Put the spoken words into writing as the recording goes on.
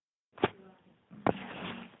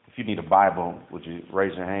If you need a Bible, would you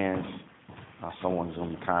raise your hands? Someone's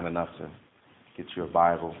going to be kind enough to get you a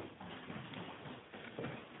Bible.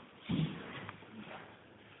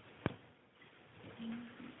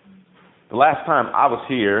 The last time I was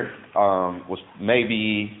here was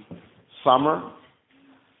maybe summer,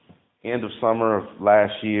 end of summer of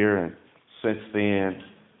last year, and since then,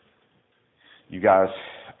 you guys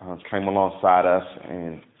came alongside us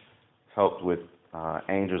and helped with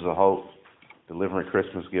Angels of Hope, delivering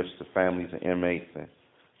Christmas gifts to families and inmates,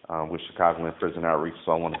 and with Chicagoland Prison Outreach.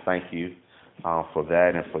 So I want to thank you for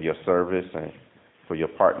that and for your service and for your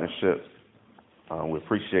partnership. We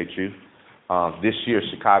appreciate you. This year,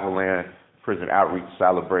 Chicagoland Prison Outreach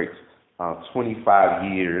celebrates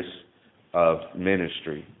 25 years of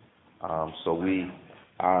ministry. So we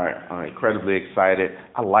are incredibly excited.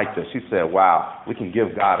 I like this. She said, wow, we can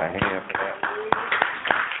give God a hand for that.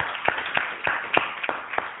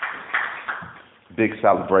 Big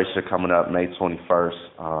celebration coming up May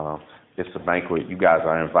 21st. It's a banquet. You guys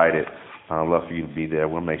are invited. I'd love for you to be there.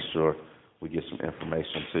 We'll make sure we get some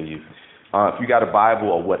information to you. If you got a Bible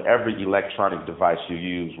or whatever electronic device you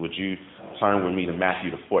use, would you turn with me to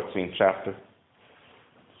Matthew, the 14th chapter?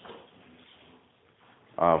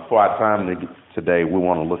 For our time today, we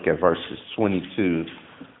want to look at verses 22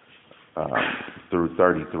 through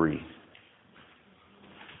 33.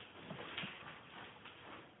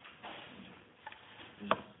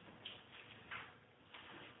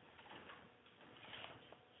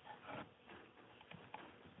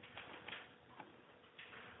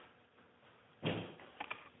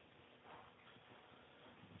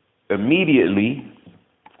 Immediately,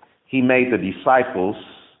 he made the disciples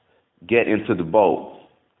get into the boat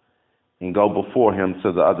and go before him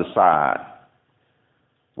to the other side,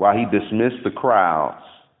 while he dismissed the crowds.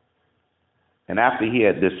 And after he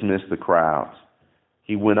had dismissed the crowds,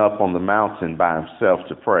 he went up on the mountain by himself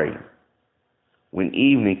to pray. When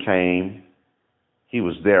evening came, he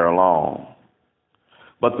was there alone.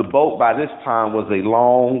 But the boat by this time was a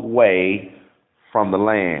long way from the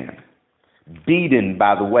land, beaten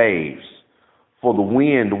by the waves, for the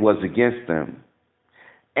wind was against them.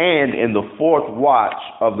 And in the fourth watch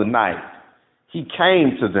of the night, he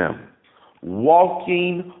came to them,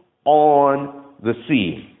 walking on the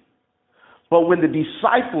sea. But when the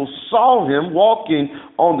disciples saw him walking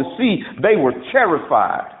on the sea, they were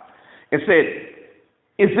terrified and said,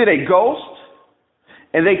 "Is it a ghost?"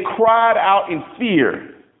 And they cried out in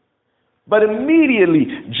fear. But immediately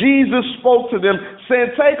Jesus spoke to them,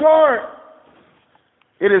 saying, "Take heart,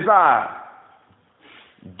 it is I.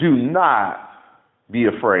 Do not be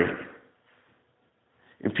afraid."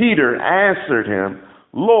 And Peter answered him,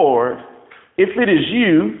 "Lord, if it is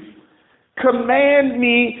you, command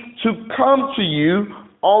me to come to you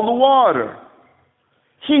on the water."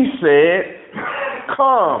 He said,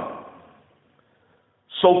 "Come."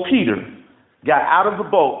 So Peter got out of the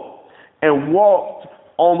boat and walked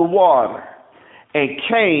on the water and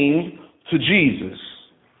came to Jesus.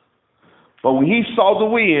 But when he saw the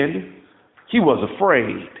wind, he was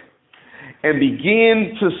afraid and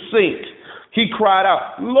began to sink. He cried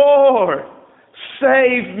out, "Lord,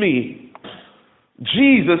 save me."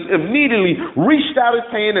 Jesus immediately reached out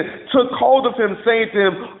his hand and took hold of him, saying to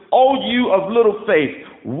him, "O you of little faith,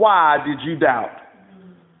 why did you doubt?"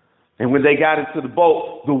 And when they got into the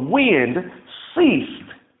boat, the wind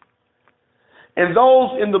ceased. And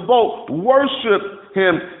those in the boat worshiped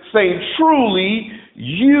him, saying, "Truly,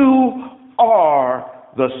 you are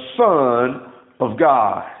the Son of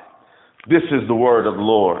God." This is the word of the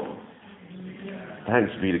Lord.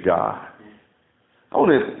 Thanks be to God. I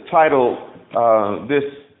want to title this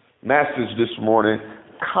message this morning,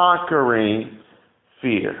 Conquering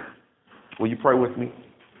Fear. Will you pray with me?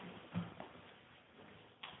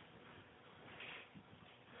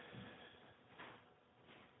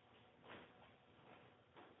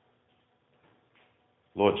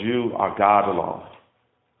 Lord, you are God alone.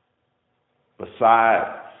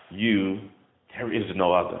 Beside you, there is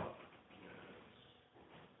no other.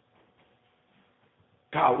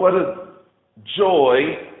 God, what a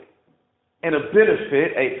joy and a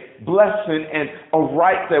benefit, a blessing and a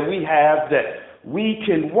right that we have, that we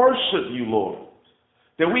can worship you, Lord.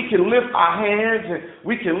 That we can lift our hands and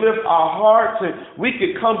we can lift our hearts and we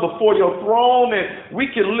can come before your throne and we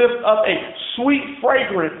can lift up a sweet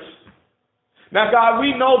fragrance. Now, God,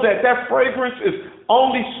 we know that that fragrance is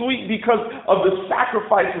only sweet because of the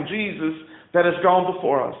sacrifice of Jesus that has gone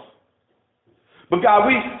before us. But God,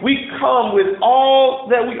 we come with all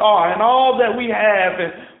that we are and all that we have,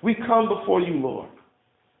 and we come before you, Lord,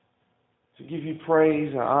 to give you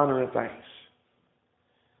praise and honor and thanks.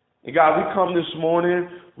 And God, we come this morning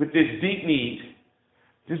with this deep need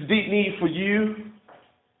this deep need for you,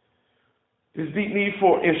 this deep need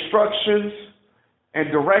for instructions and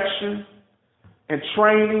direction and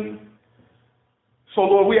training. So,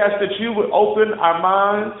 Lord, we ask that you would open our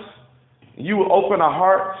minds, you would open our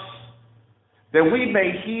hearts, that we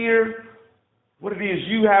may hear what it is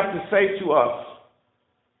you have to say to us.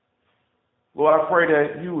 Lord, I pray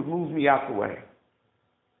that you would move me out the way.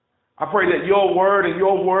 I pray that your word and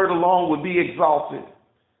your word alone would be exalted.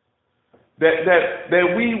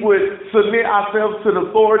 That we would submit ourselves to the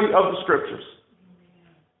authority of the Scriptures.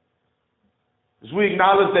 As we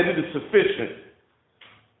acknowledge that it is sufficient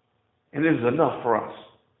and it is enough for us.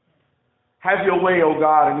 Have your way, O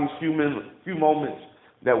God, in these few moments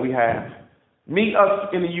that we have. Meet us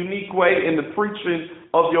in a unique way in the preaching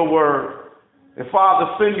of your word. And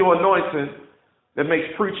Father, send your anointing that makes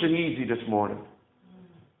preaching easy this morning.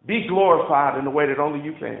 Be glorified in the way that only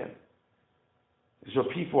you can. As your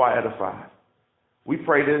people are edified. We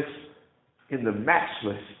pray this in the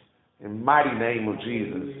matchless and mighty name of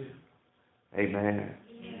Jesus. Amen.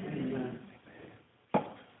 Amen.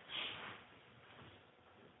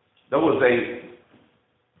 There was a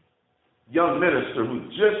young minister who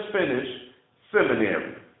just finished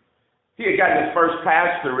seminary. He had gotten his first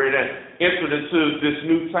pastorate and entered into this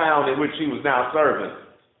new town in which he was now serving.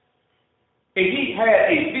 And he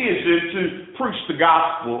had a vision to preach the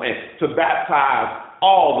gospel and to baptize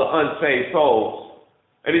all the unsaved souls.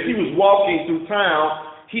 And as he was walking through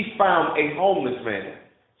town, he found a homeless man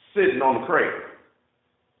sitting on the crate.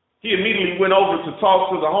 He immediately went over to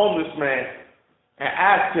talk to the homeless man and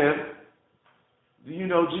asked him, "Do you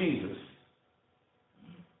know Jesus?"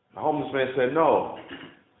 The homeless man said, "No."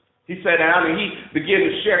 He sat down and he began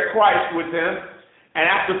to share Christ with him. And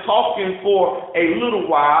after talking for a little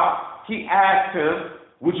while, he asked him,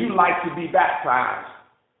 "Would you like to be baptized?"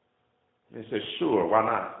 And he said, "Sure, why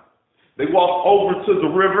not?" They walked over to the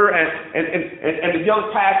river, and the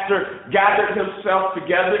young pastor gathered himself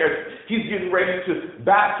together as he's getting ready to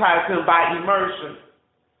baptize him by immersion.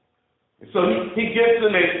 And so he gets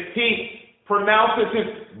him and he pronounces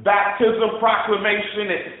his baptism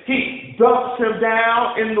proclamation, and he dumps him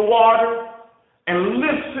down in the water and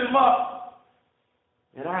lifts him up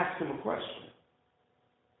and asks him a question.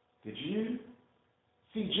 "Did you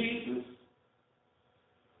see Jesus?"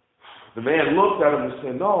 The man looked at him and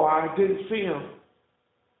said, "No, I didn't see him."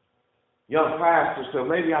 Young pastor said,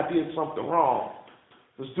 "Maybe I did something wrong.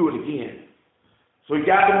 Let's do it again." So he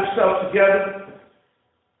gathered himself together,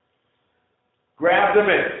 grabbed him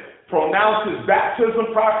and pronounced his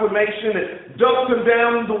baptism proclamation and dumped him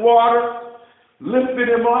down in the water, lifted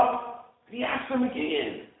him up, and he asked him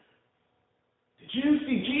again, "Did you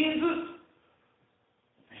see Jesus?"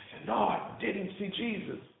 He said, "No, I didn't see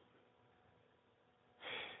Jesus."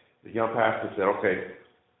 The young pastor said, "Okay,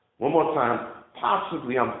 one more time,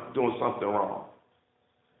 possibly I'm doing something wrong."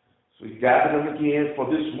 So he gathered him again for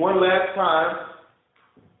this one last time.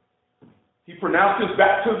 He pronounced his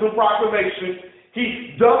baptism proclamation.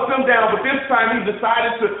 He dumped him down, but this time he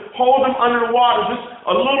decided to hold him under the water just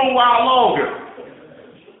a little while longer.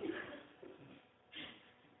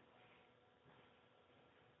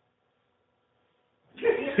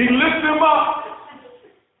 He lifted him up.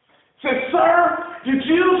 Said, "Sir, did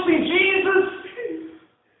you see Jesus?"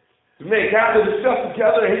 The man gathered himself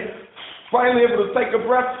together and he finally able to take a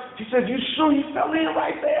breath. He said, "You sure you fell in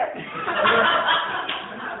right there?"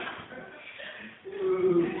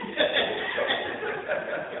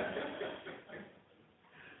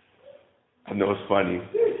 I know it's funny.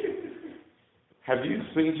 Have you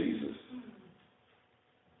seen Jesus?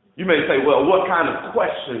 You may say, "Well, what kind of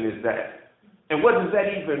question is that? And what does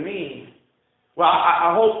that even mean?" Well,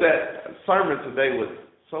 I hope that sermon today would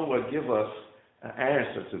somewhat give us an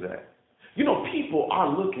answer to that. You know, people are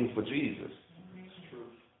looking for Jesus.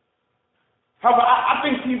 However, I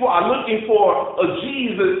think people are looking for a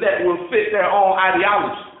Jesus that will fit their own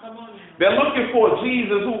ideology. They're looking for a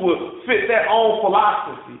Jesus who will fit their own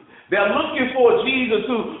philosophy. They're looking for a Jesus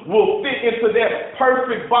who will fit into their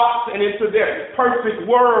perfect box and into their perfect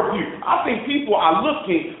worldview. I think people are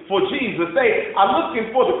looking for Jesus. They are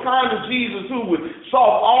looking for the kind of Jesus who would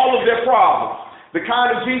solve all of their problems. The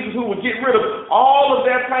kind of Jesus who would get rid of all of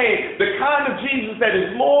their pain. The kind of Jesus that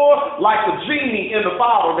is more like a genie in the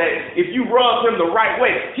bottle that if you rub him the right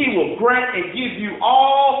way, he will grant and give you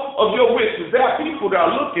all of your wishes. There are people that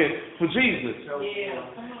are looking for Jesus. Yeah.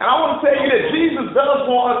 And I want to tell you that Jesus does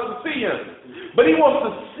want us to see him. But he wants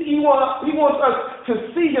us to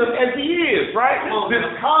see him as he is, right? This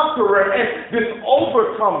conqueror and this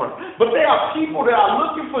overcomer. But there are people that are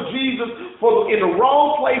looking for Jesus in the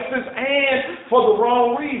wrong places and for the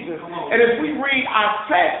wrong reasons. And if we read our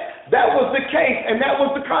text, that was the case, and that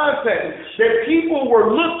was the context, that people were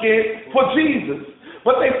looking for Jesus.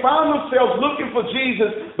 But they found themselves looking for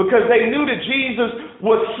Jesus because they knew that Jesus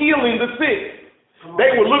was healing the sick.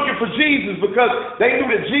 They were looking for Jesus because they knew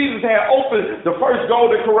that Jesus had opened the first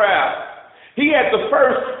Golden Corral. He had the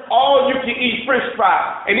first all-you-can-eat fish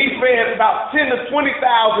fry, and he fed about 10 to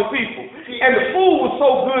 20,000 people. And the food was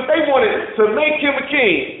so good, they wanted to make him a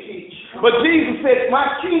king. But Jesus said,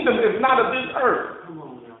 my kingdom is not of this earth.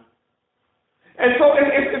 And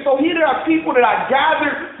so here there are people that are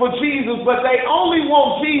gathered for Jesus, but they only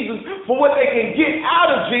want Jesus for what they can get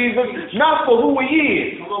out of Jesus, not for who he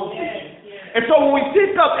is. And so when we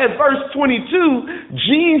pick up at verse 22,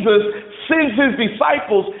 Jesus sends his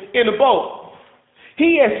disciples in a boat.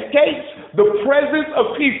 He escapes the presence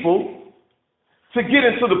of people to get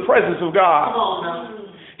into the presence of God.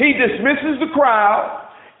 He dismisses the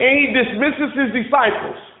crowd and he dismisses his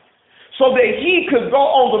disciples so that he could go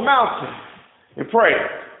on the mountain and pray.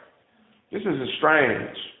 This is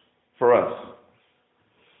strange for us.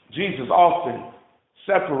 Jesus often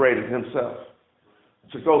separated himself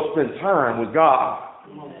to go spend time with God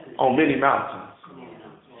on many mountains,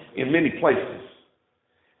 in many places.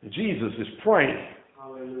 Jesus is praying.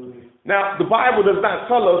 Now, the Bible does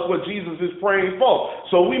not tell us what Jesus is praying for,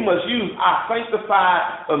 so we must use our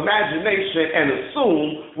sanctified imagination and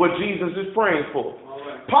assume what Jesus is praying for.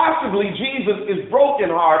 Possibly Jesus is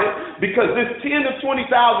brokenhearted because this 10 to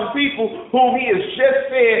 20,000 people whom he has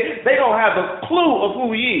just fed, they don't have a clue of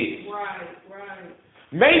who he is.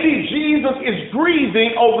 Maybe Jesus is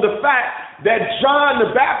grieving over the fact that John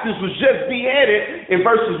the Baptist was just beheaded in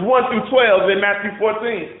verses 1 through 12 in Matthew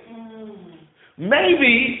 14.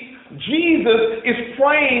 Maybe Jesus is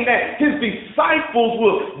praying that his disciples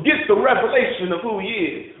will get the revelation of who he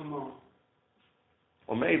is.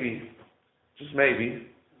 Or maybe, just maybe,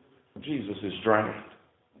 Jesus is drained.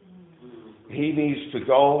 He needs to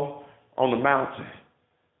go on the mountain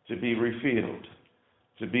to be refilled,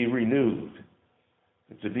 to be renewed,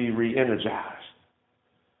 to be re-energized.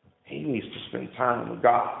 He needs to spend time with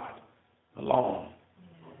God alone.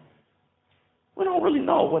 We don't really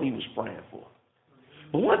know what he was praying for.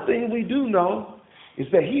 But one thing we do know is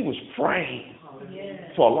that he was praying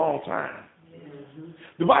for a long time.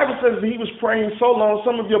 The Bible says that he was praying so long,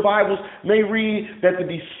 some of your Bibles may read that the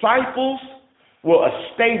disciples were a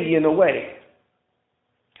stadium away.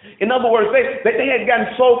 In other words, they had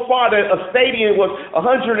gotten so far that a stadium was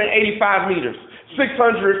 185 meters.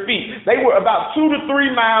 600 feet. They were about 2 to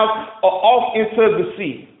 3 miles off into the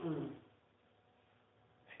sea.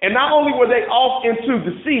 And not only were they off into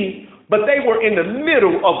the sea, but they were in the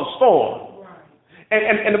middle of a storm.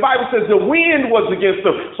 And the Bible says the wind was against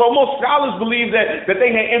them. So most scholars believe that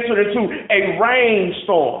they had entered into a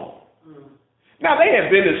rainstorm. Now, they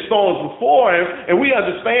had been in storms before, and we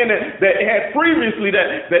understand that it had previously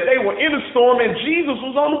that they were in a storm and Jesus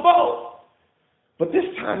was on the boat. But this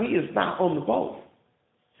time he is not on the boat.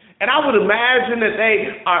 And I would imagine that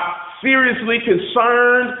they are seriously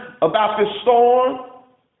concerned about this storm.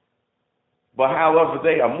 But however,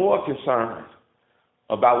 they are more concerned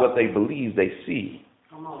about what they believe they see.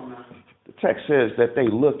 Come on, man. The text says that they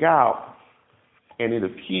look out and it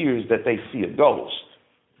appears that they see a ghost.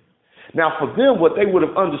 Now, for them, what they would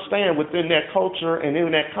have understand within that culture and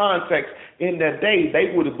in that context, in that day,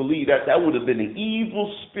 they would have believed that would have been an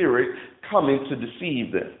evil spirit coming to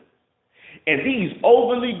deceive them. And these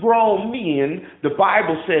overly grown men, the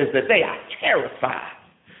Bible says that they are terrified.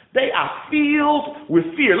 They are filled with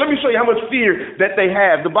fear. Let me show you how much fear that they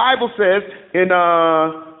have. The Bible says in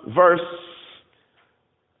verse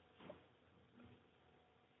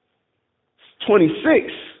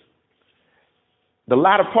 26, the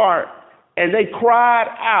latter part, and they cried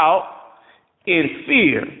out in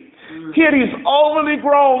fear. Here these overly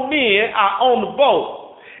grown men are on the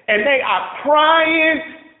boat, and they are crying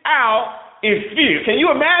out in fear. Can you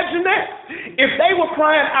imagine that? If they were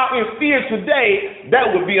crying out in fear today,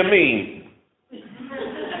 that would be a meme.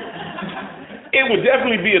 It would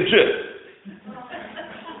definitely be a gist.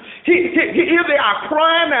 Here they are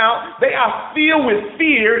crying out. They are filled with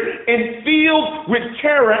fear and filled with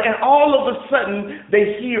terror, and all of a sudden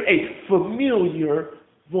they hear a familiar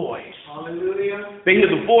voice. Hallelujah. They hear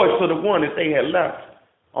the voice of the one that they had left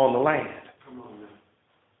on the land. Come on now.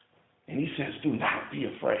 And he says, "Do not be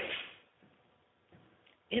afraid.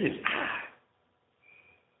 It is I.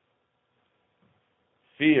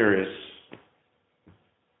 Fear is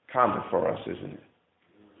common for us, isn't it?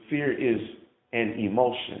 Fear is an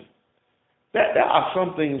emotion. There are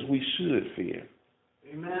some things we should fear.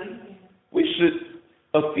 Amen. We should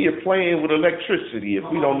fear playing with electricity if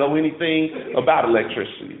we don't know anything about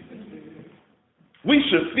electricity. We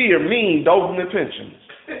should fear mean, dope intentions.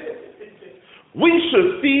 We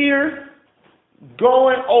should fear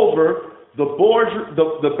going over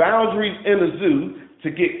the boundaries in a zoo to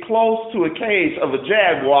get close to a cage of a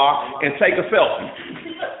jaguar and take a selfie.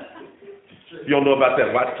 If you don't know about that,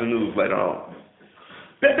 watch the news later on.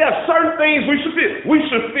 There are certain things we should fear. We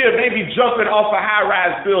should fear maybe jumping off a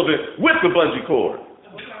high-rise building with the bungee cord.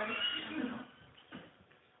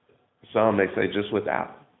 Some may say just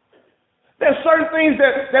without. There are certain things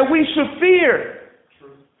that we should fear.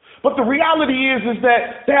 But the reality is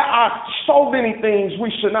that there are so many things we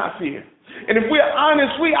should not fear. And if we're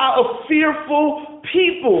honest, we are a fearful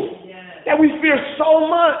people. That we fear so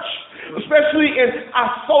much, especially in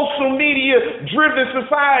our social media-driven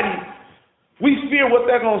society. We fear what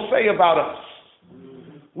they're going to say about us.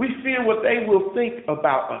 We fear what they will think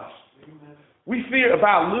about us. We fear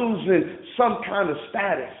about losing some kind of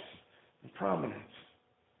status and prominence.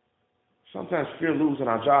 Sometimes fear losing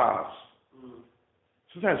our jobs.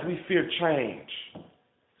 Sometimes we fear change.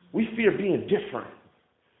 We fear being different.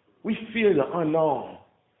 We fear the unknown.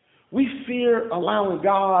 We fear allowing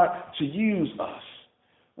God to use us.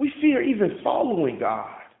 We fear even following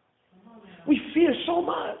God. We fear so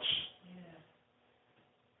much.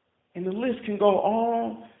 And the list can go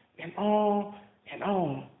on and on and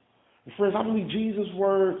on. And friends, I believe Jesus'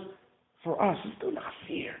 words for us is do not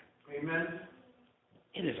fear. Amen.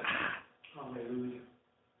 It is I. Hallelujah.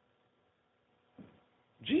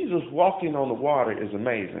 Jesus walking on the water is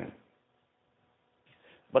amazing.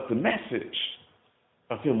 But the message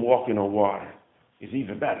of him walking on water is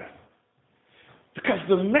even better. Because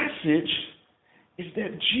the message is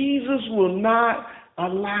that Jesus will not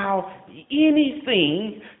allow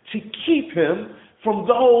anything to keep him from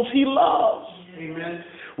those he loves. Amen.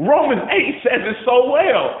 Romans 8 says it so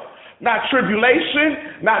well. Not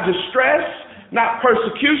tribulation, not distress, not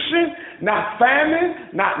persecution, not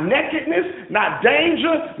famine, not nakedness, not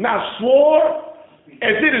danger, not sword.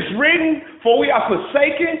 As it is written, for we are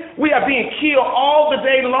forsaken, we are being killed all the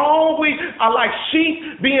day long, we are like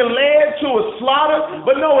sheep being led to a slaughter.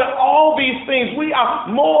 But knowing all these things, we are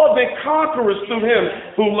more than conquerors through him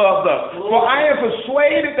who loved us. For I am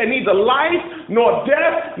persuaded that neither life, nor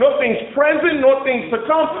death, nor things present, nor things to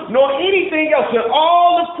come, nor anything else in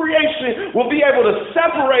all of creation will be able to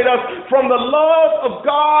separate us from the love of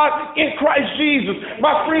God in Christ Jesus.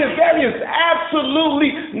 My friends, there is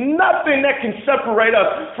absolutely nothing that can separate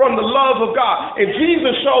us from the love of God. And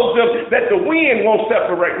Jesus shows them that the wind won't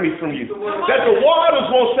separate me from you, that the waters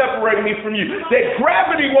won't separate me from you, that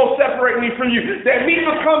gravity won't separate me from you, that me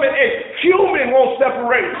becoming a human won't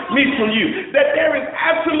separate me from you, that there is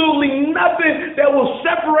absolutely nothing that will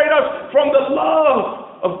separate us from the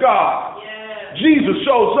love of God. Yeah. Jesus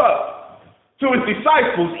shows up to his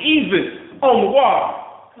disciples even on the water.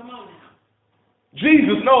 Come on now.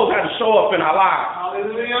 Jesus knows how to show up in our lives.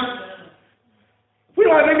 Hallelujah. We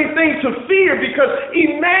don't have anything to fear because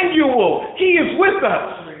Emmanuel, he is with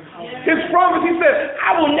us. His promise, he said,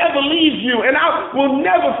 I will never leave you and I will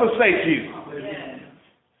never forsake you.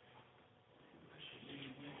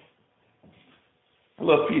 I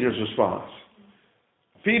love Peter's response.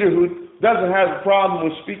 Peter, who doesn't have a problem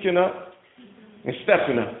with speaking up and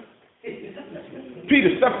stepping up.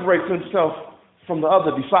 Peter separates himself from the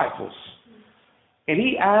other disciples. And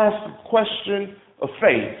he asks a question of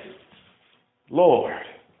faith. Lord,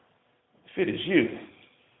 if it is you,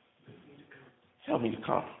 tell me to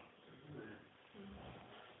come.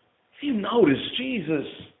 If you notice, Jesus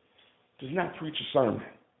does not preach a sermon.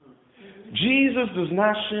 Jesus does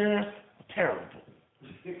not share a parable.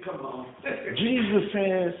 Come on. Jesus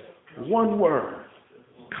says one word,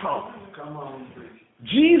 come. Come on.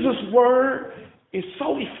 Jesus' word is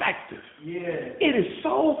so effective. Yeah. It is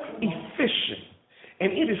so efficient.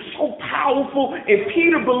 And it is so powerful, and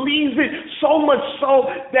Peter believes it so much so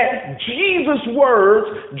that Jesus' words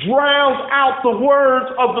drowns out the words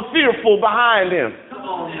of the fearful behind him. Come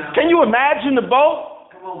on now. Can you imagine the boat?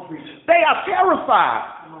 Come on, preacher. They are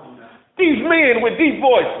terrified. Come on now. These men with deep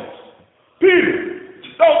voices. Peter,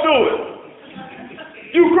 don't do it.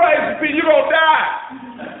 You crazy, Peter, you're going to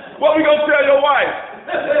die. What we going to tell your wife?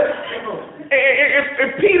 If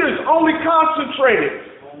Peter's only concentrated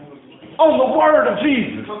on the word of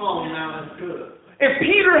Jesus. Come on now, that's good. If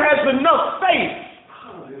Peter has enough faith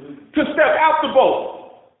to step out the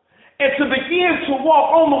boat and to begin to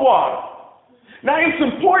walk on the water. Now it's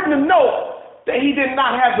important to note that he did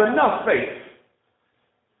not have enough faith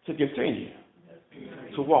to continue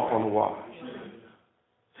to walk on the water.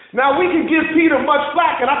 Now, we can give Peter much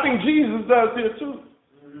slack, and I think Jesus does here too.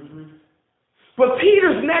 But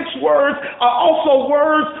Peter's next words are also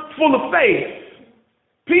words full of faith.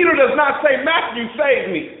 Peter does not say, Matthew,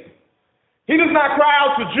 save me. He does not cry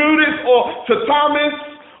out to Judas or to Thomas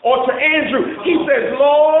or to Andrew. He says,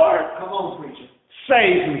 Lord, come on, preacher,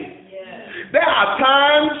 save me. There are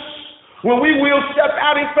times when we will step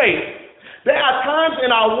out in faith. There are times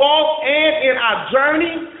in our walk and in our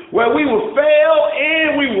journey where we will fail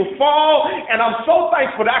and we will fall. And I'm so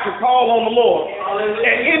thankful that I can call on the Lord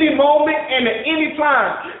at any moment and at any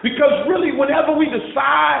time. Because really, whenever we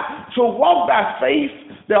decide to walk by faith,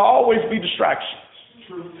 there'll always be distractions.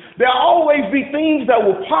 There'll always be things that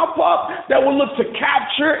will pop up that will look to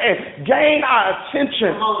capture and gain our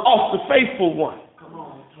attention off the faithful one. Come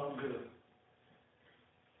on, talk good.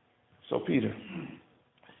 So Peter,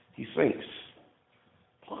 he thinks,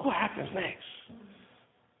 look what happens next.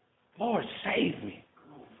 Lord, save me.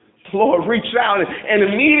 The Lord reached out and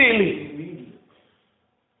immediately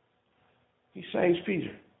he saves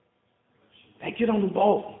Peter. They get on the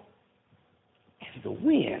boat and the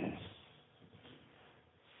winds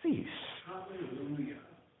cease.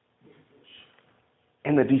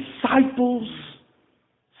 And the disciples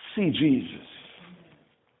see Jesus.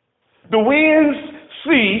 The winds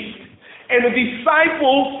cease and the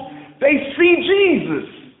disciples, they see Jesus.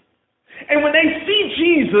 And when they see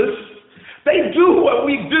Jesus, they do what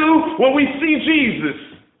we do when we see Jesus.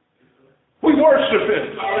 We worship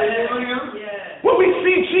him. Hallelujah. When we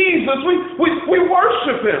see Jesus, we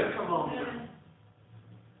worship him. Come on.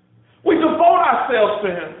 We devote ourselves to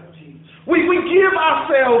him. We give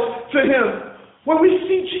ourselves to him when we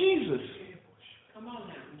see Jesus. Come on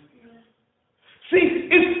now. See,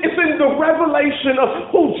 it's in the revelation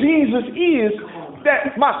of who Jesus is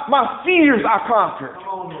that my fears are conquered. Come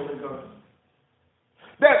on, Holy Ghost.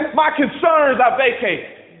 That my concerns are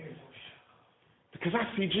vacated. Because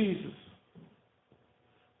I see Jesus.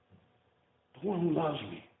 The one who loves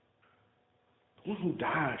me. The one who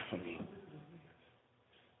died for me.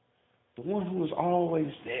 The one who is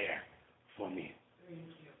always there for me.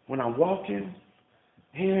 When I'm walking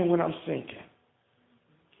and when I'm sinking.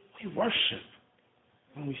 We worship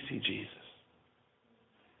when we see Jesus.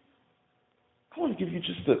 I want to give you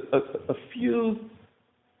just a few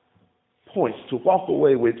points to walk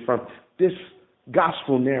away with from this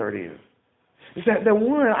gospel narrative. Is that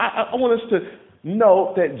one, I want us to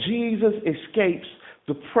note that Jesus escapes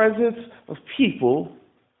the presence of people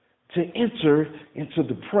to enter into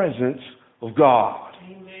the presence of God.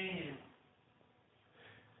 Amen.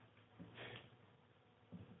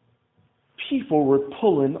 People were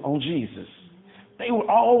pulling on Jesus. They were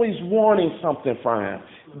always wanting something from him.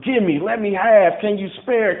 Give me, let me have, can you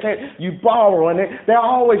spare, can you borrow? And they're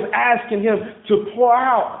always asking him to pour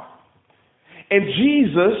out. And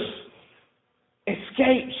Jesus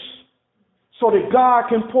escapes so that God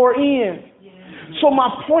can pour in. So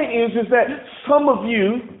my point is that some of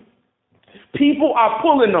you, people are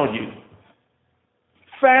pulling on you.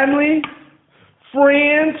 Family,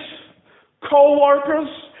 friends, co-workers,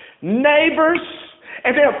 neighbors,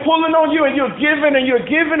 and they're pulling on you and you're giving and you're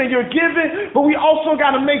giving and you're giving, but we also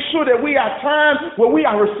got to make sure that we have time where we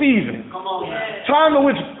are receiving. Come on now. Time in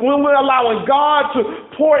which when we're allowing God to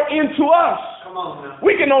pour into us. Come on now.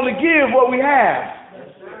 We can only give what we have.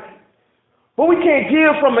 That's right. But we can't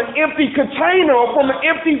give from an empty container or from an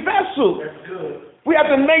empty vessel. That's good. We have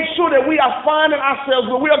to make sure that we are finding ourselves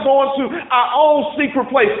when we are going to our own secret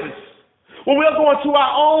places. When we are going to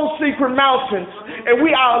our own secret mountains and we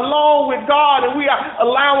are alone with God and we are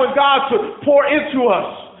allowing God to pour into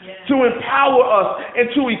us, to empower us and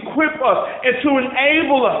to equip us and to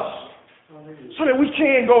enable us so that we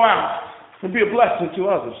can go out and be a blessing to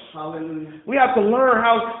others. Hallelujah. We have to learn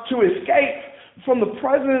how to escape from the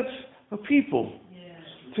presence of people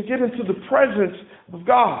to get into the presence of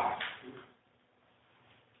God.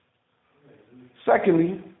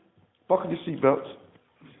 Secondly, buckle your seatbelts.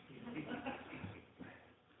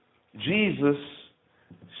 Jesus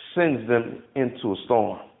sends them into a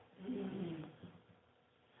storm.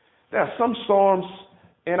 There are some storms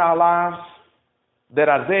in our lives that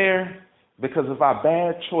are there because of our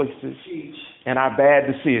bad choices and our bad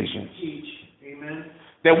decisions. Amen.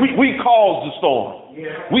 That we caused the storm.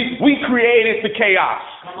 Yeah. We created the chaos.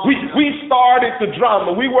 We started the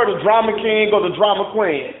drama. We were the drama king or the drama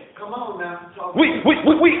queen. Come on now.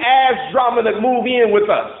 We asked drama to move in with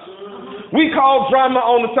us. We called drama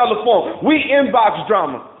on the telephone. We inbox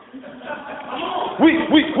drama. We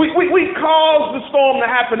caused the storm to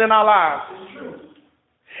happen in our lives.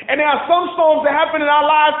 And there are some storms that happen in our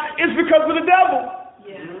lives, it's because of the devil.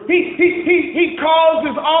 He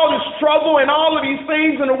causes all this trouble and all of these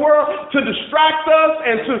things in the world to distract us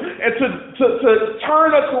and to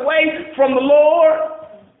turn us away from the Lord.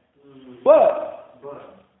 But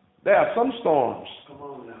there are some storms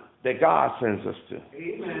that God sends us to.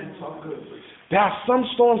 Amen. There are some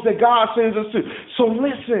storms that God sends us to. So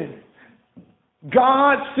listen,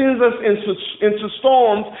 God sends us into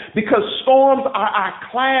storms because storms are our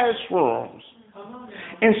classrooms.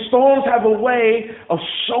 And storms have a way of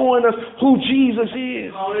showing us who Jesus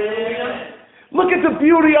is. Hallelujah. Look at the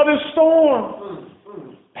beauty of this storm.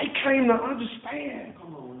 They came to understand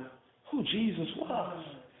who Jesus was.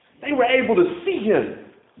 They were able to see him,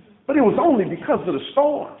 but it was only because of the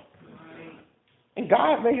storm. And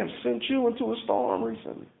God may have sent you into a storm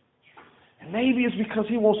recently. And maybe it's because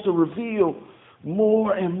he wants to reveal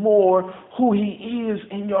more and more who he is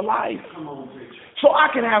in your life. So I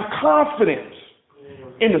can have confidence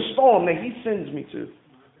in the storm that he sends me to.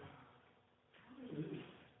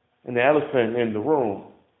 And the elephant in the room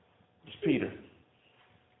is Peter.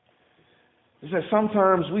 He said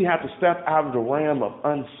sometimes we have to step out of the realm of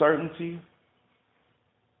uncertainty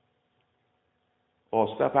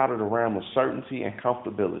or step out of the realm of certainty and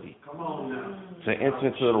comfortability to enter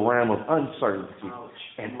into the realm of uncertainty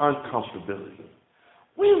and uncomfortability.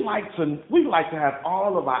 We like to have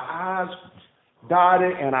all of our I's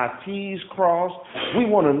dotted and our T's crossed. We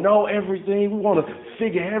want to know everything. We want to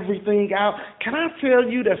figure everything out. Can I tell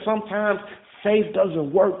you that sometimes faith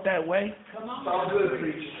doesn't work that way?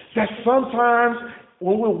 That sometimes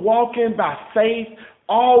when we're walking by faith,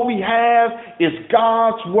 all we have is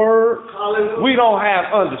God's word. Hallelujah. We don't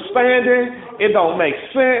have understanding. It don't make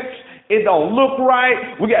sense. It don't look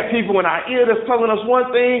right. We got people in our ear that's telling us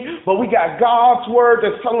one thing, but we got God's word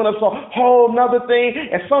that's telling us a whole nother thing.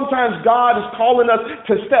 And sometimes God is calling us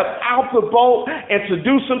to step out the boat and to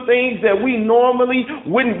do some things that we normally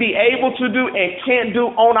wouldn't be able to do and can't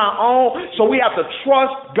do on our own. So we have to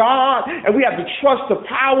trust God, and we have to trust the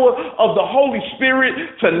power of the Holy Spirit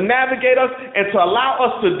to navigate us and to allow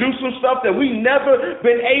us to do some stuff that we've never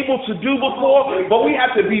been able to do before. But we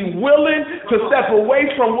have to be willing to step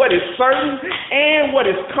away from what is certain and what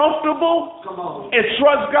is comfortable and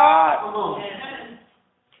trust God.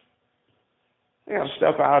 You have to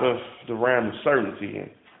step out of the realm of certainty and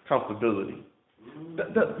comfortability.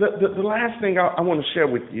 The last thing I want to share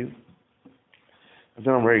with you, and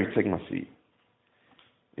then I'm ready to take my seat,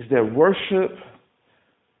 is that worship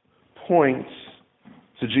points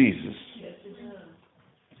to Jesus. Yes,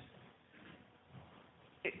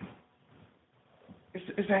 it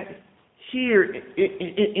does. It's that here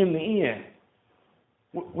in the end,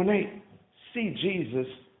 when they see Jesus,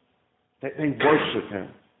 they worship him.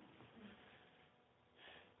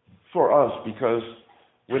 For us, because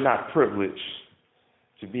we're not privileged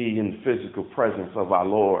to be in the physical presence of our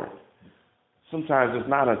Lord, sometimes it's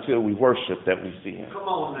not until we worship that we see him. Come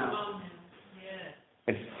on now.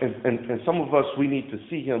 And some of us, we need to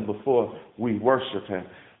see him before we worship him.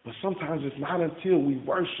 But sometimes it's not until we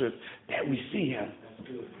worship that we see him.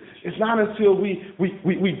 It's not until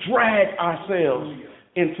we drag ourselves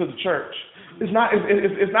into the church. It's not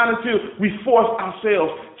until we force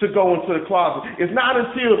ourselves to go into the closet. It's not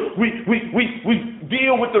until we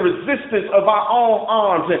deal with the resistance of our own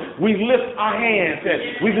arms and we lift our hands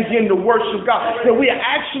and we begin to worship God that we are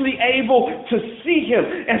actually able to see him.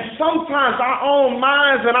 And sometimes our own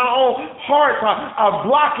minds and our own hearts are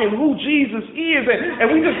blocking who Jesus is, and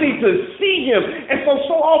we just need to see him. And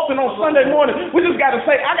so often on Sunday morning, we just got to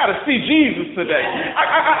say, I got to see Jesus today.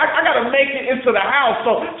 I got to make it into the house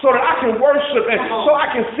so that I can worship and so I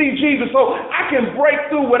can see Jesus, so I can break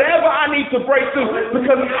through whatever I need to break through,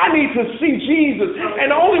 because I need to see Jesus.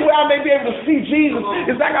 And the only way I may be able to see Jesus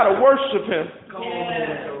is I got to worship him.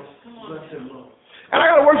 And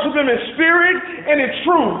I got to worship him in spirit and in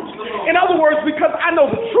truth. In other words, because I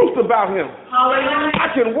know the truth about him,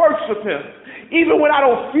 I can worship him. Even when I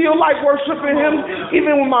don't feel like worshiping him,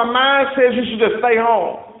 even when my mind says you should just stay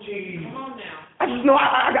home, I just know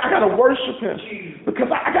I got to worship him because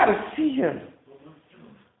I got to see him.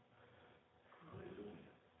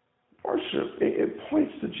 Worship, it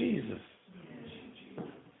points to Jesus.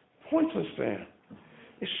 Points us there.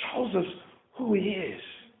 It shows us who he is.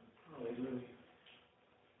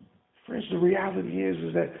 Friends, the reality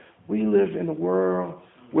is that we live in a world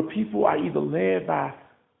where people are either led by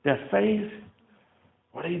their faith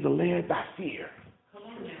or they're either led by fear.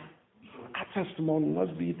 Our testimony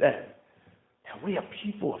must be that we are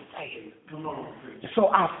people of faith. And so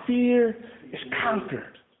our fear is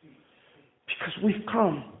conquered because we've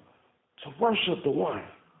come to worship the one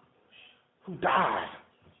who died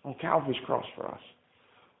on Calvary's cross for us,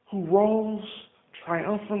 who rose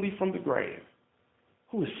triumphantly from the grave,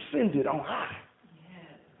 who ascended on high.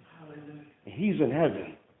 Yes. Hallelujah. And he's in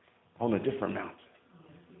heaven on a different mountain,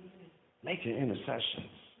 making intercessions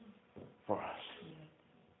for us.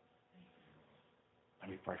 Let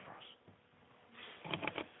me pray for us.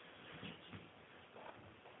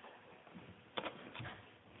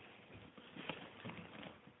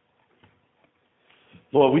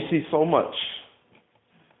 Lord, we see so much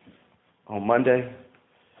on Monday,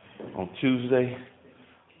 on Tuesday,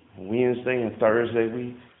 on Wednesday and Thursday.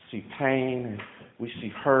 We see pain and we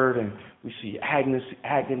see hurt and we see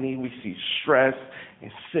agony. We see stress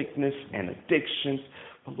and sickness and addictions.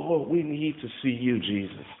 But Lord, we need to see you,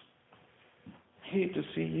 Jesus. We need to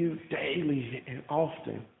see you daily and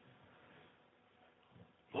often.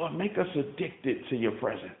 Lord, make us addicted to your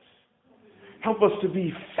presence. Help us to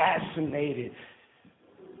be fascinated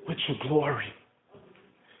with your glory.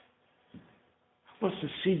 Help us to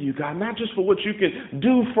see you, God, not just for what you can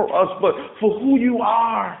do for us, but for who you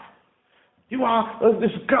are. You are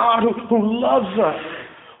this God who loves us,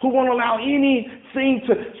 who won't allow anything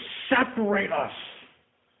to separate us.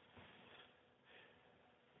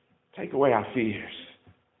 Take away our fears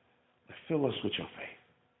and fill us with your faith,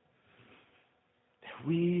 that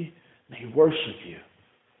we may worship you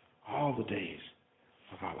all the days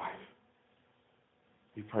of our life.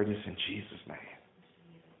 We pray this in Jesus' name.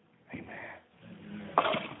 Amen.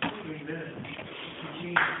 Amen.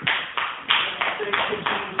 Jesus. Thank you,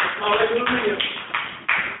 Jesus. Hallelujah.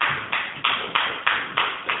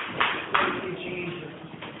 Thank you, Jesus.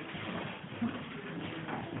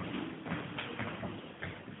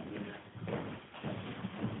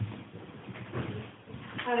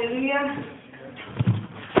 Hallelujah.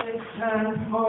 It's time.